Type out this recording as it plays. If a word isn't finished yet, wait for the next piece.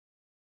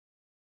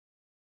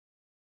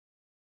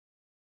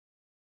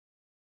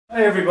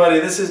Hi everybody,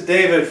 this is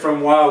David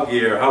from Wow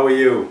Gear. How are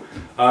you?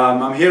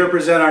 I'm here to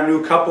present our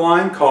new cup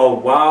line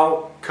called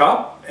Wow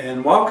Cup.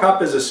 And Wow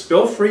Cup is a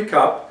spill-free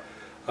cup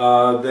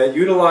that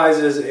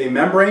utilizes a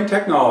membrane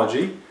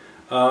technology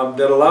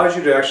that allows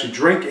you to actually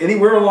drink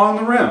anywhere along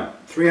the rim,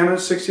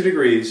 360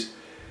 degrees,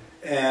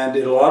 and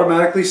it'll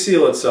automatically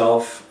seal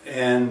itself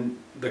and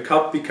the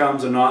cup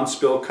becomes a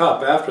non-spill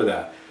cup after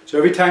that. So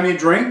every time you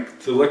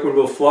drink, the liquid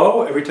will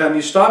flow. Every time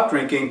you stop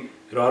drinking,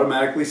 it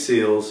automatically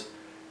seals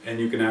and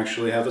you can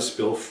actually have a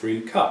spill-free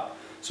cup.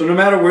 So no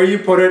matter where you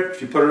put it,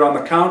 if you put it on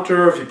the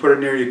counter, if you put it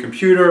near your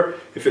computer,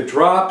 if it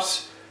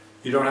drops,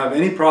 you don't have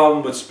any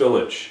problem with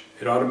spillage.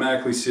 It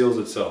automatically seals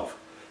itself.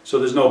 So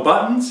there's no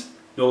buttons,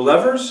 no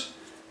levers,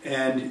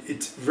 and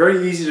it's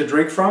very easy to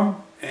drink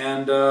from,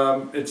 and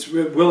it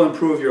will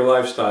improve your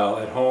lifestyle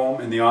at home,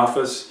 in the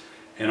office,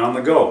 and on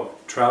the go.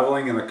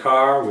 Traveling in the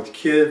car with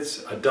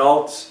kids,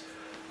 adults.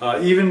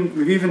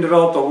 We've even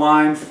developed a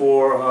line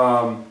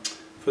for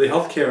the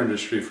healthcare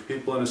industry, for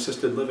people in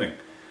assisted living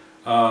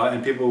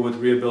and people with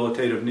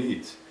rehabilitative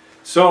needs.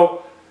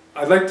 So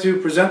I'd like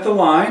to present the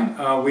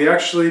line. We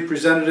actually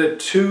presented it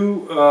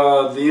to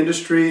the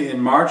industry in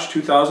March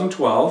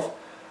 2012.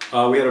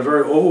 We had a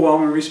very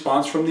overwhelming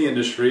response from the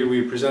industry.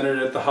 We presented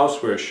it at the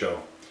Houseware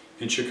Show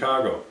in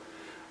Chicago.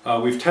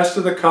 We've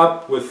tested the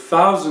cup with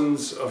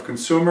thousands of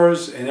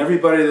consumers, and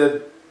everybody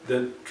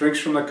that drinks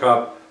from the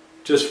cup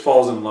just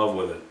falls in love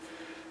with it.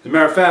 As a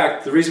matter of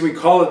fact, the reason we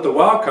call it the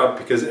Wow Cup,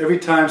 because every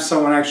time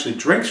someone actually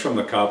drinks from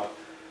the cup,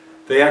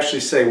 they actually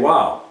say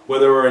wow.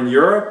 Whether we're in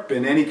Europe,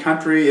 in any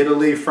country,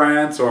 Italy,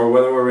 France, or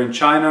whether we're in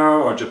China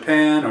or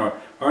Japan or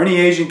any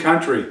Asian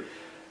country,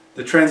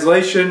 the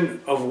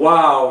translation of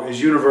wow is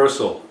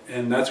universal,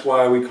 and that's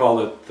why we call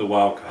it the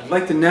Wow Cup. I'd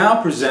like to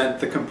now present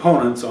the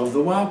components of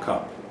the Wow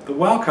Cup. The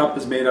Wow Cup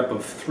is made up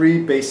of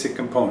three basic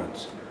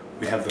components.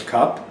 We have the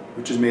cup,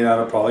 which is made out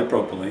of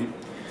polypropylene.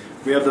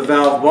 We have the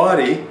valve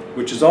body,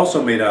 which is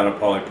also made out of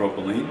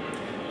polypropylene,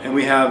 and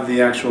we have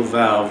the actual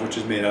valve, which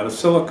is made out of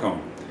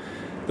silicone.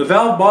 The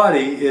valve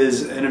body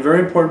is a very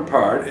important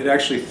part. It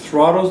actually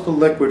throttles the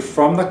liquid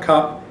from the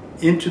cup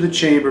into the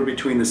chamber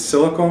between the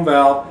silicone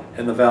valve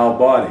and the valve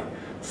body.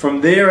 From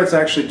there, it's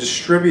actually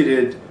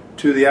distributed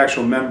to the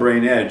actual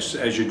membrane edge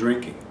as you're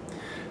drinking.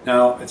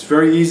 Now, it's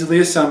very easily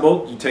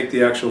assembled. You take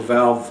the actual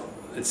valve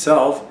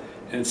itself,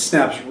 and it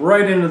snaps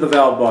right into the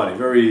valve body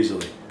very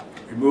easily.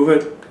 Remove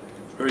it.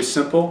 Very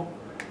simple,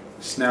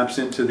 snaps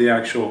into the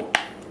actual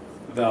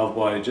valve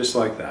body just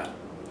like that.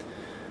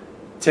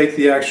 Take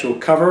the actual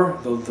cover,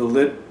 the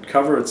lid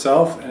cover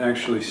itself, and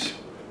actually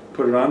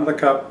put it onto the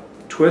cup,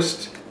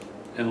 twist,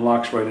 and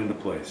locks right into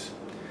place.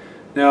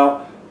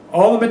 Now,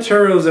 all the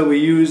materials that we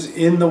use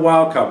in the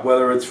Wow Cup,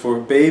 whether it's for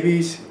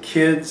babies,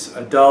 kids,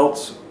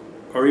 adults,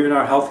 or even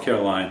our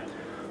healthcare line,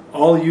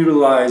 all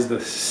utilize the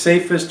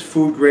safest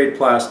food-grade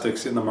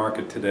plastics in the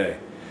market today.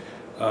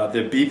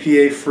 They're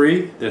BPA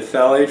free, they're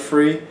phthalate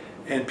free,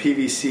 and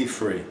PVC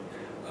free.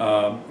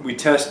 We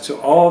test to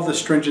all of the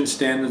stringent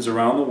standards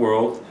around the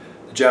world,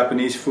 the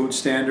Japanese food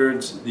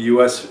standards, the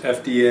US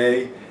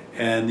FDA,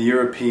 and the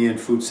European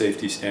food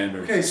safety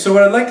standards. Okay, so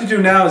what I'd like to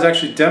do now is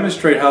actually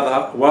demonstrate how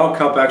the Wow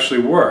Cup actually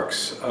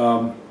works.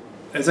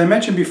 As I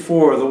mentioned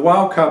before, the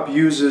Wow Cup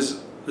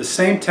uses the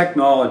same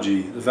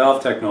technology, the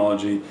valve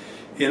technology,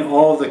 in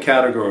all of the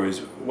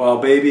categories: Wow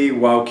Baby,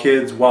 Wow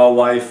Kids, Wow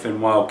Life,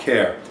 and Wow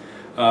Care.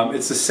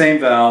 It's the same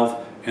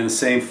valve and the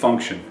same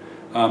function.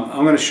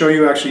 I'm going to show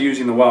you actually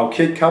using the Wow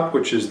Kid cup,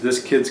 which is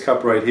this kid's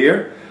cup right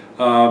here.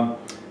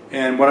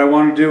 And what I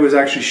want to do is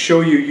actually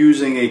show you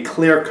using a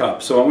clear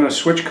cup. So I'm going to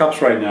switch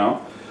cups right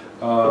now.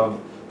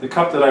 The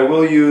cup that I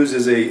will use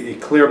is a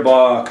clear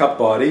cup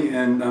body,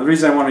 and the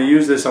reason I want to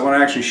use this, I want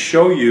to actually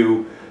show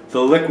you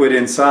the liquid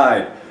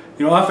inside.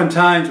 You know,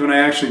 oftentimes when I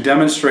actually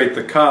demonstrate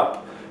the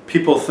cup,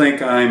 people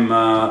think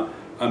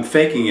I'm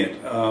faking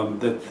it,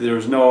 that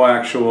there's no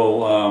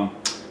actual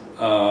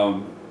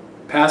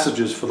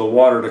passages for the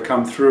water to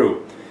come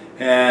through.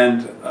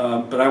 And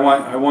but I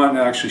want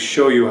to actually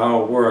show you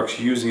how it works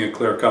using a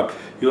clear cup.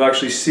 You'll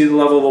actually see the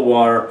level of the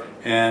water,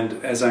 and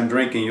as I'm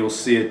drinking, you'll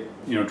see it,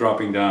 you know,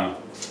 dropping down.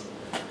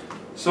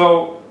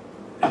 So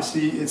it's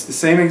the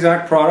same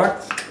exact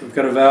product. We've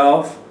got a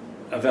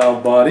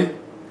valve body,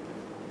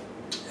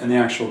 and the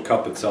actual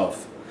cup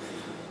itself.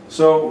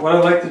 So what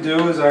I'd like to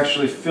do is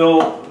actually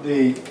fill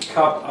the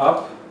cup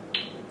up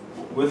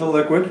with a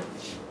liquid.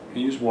 I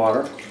use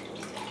water.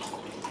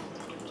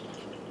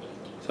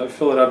 So I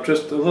fill it up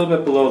just a little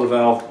bit below the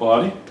valve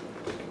body.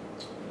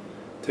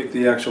 Take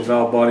the actual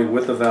valve body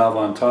with the valve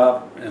on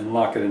top and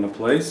lock it into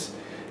place.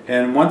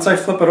 And once I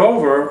flip it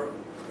over,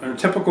 in a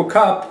typical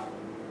cup,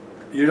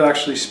 you'd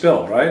actually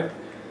spill, right?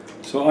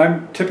 So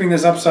I'm tipping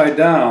this upside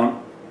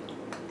down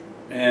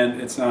and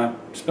it's not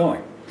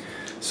spilling.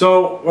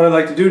 So what I'd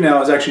like to do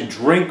now is actually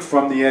drink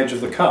from the edge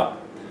of the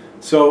cup.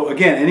 So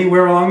again,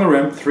 anywhere along the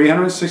rim,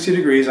 360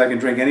 degrees, I can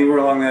drink anywhere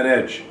along that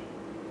edge.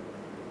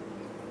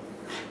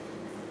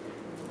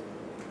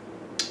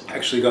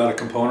 Actually got a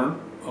component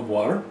of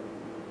water.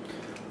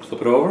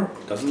 Flip it over,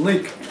 doesn't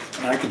leak.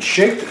 And I can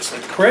shake this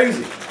like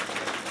crazy.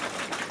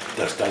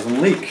 just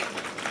doesn't leak,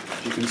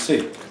 as you can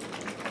see.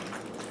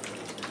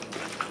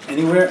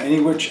 Anywhere,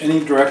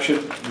 any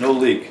direction, no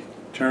leak.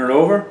 Turn it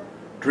over,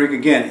 drink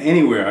again,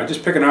 anywhere. I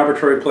just pick an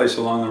arbitrary place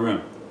along the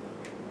rim.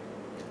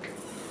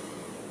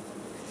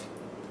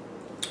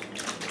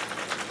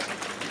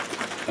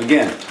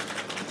 Again,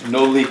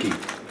 no leaking.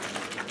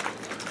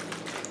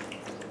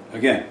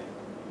 Again.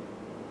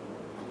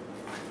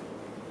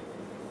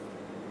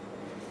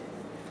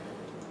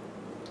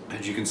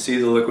 As you can see,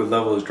 the liquid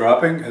level is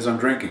dropping as I'm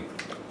drinking.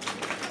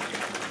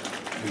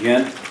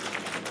 Again,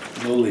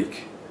 no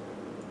leak.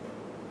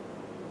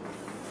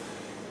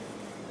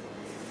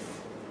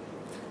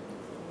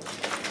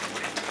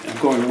 I'm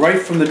going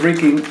right from the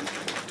drinking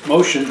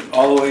motion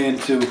all the way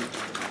into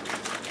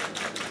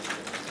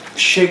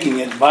shaking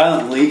it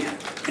violently,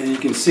 and you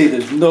can see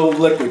there's no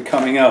liquid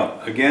coming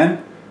out.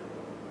 Again.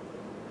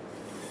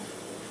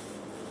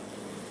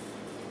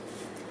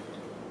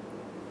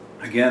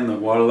 Again, the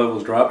water level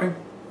is dropping.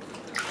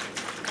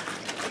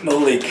 No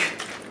leak.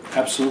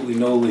 Absolutely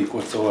no leak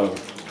whatsoever.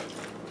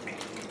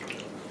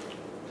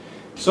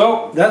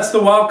 So that's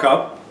the Wow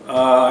Cup.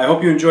 I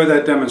hope you enjoyed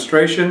that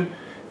demonstration.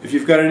 If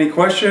you've got any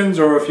questions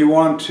or if you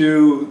want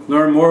to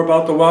learn more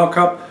about the Wow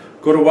Cup,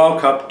 go to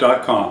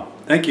wowcup.com.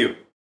 Thank you.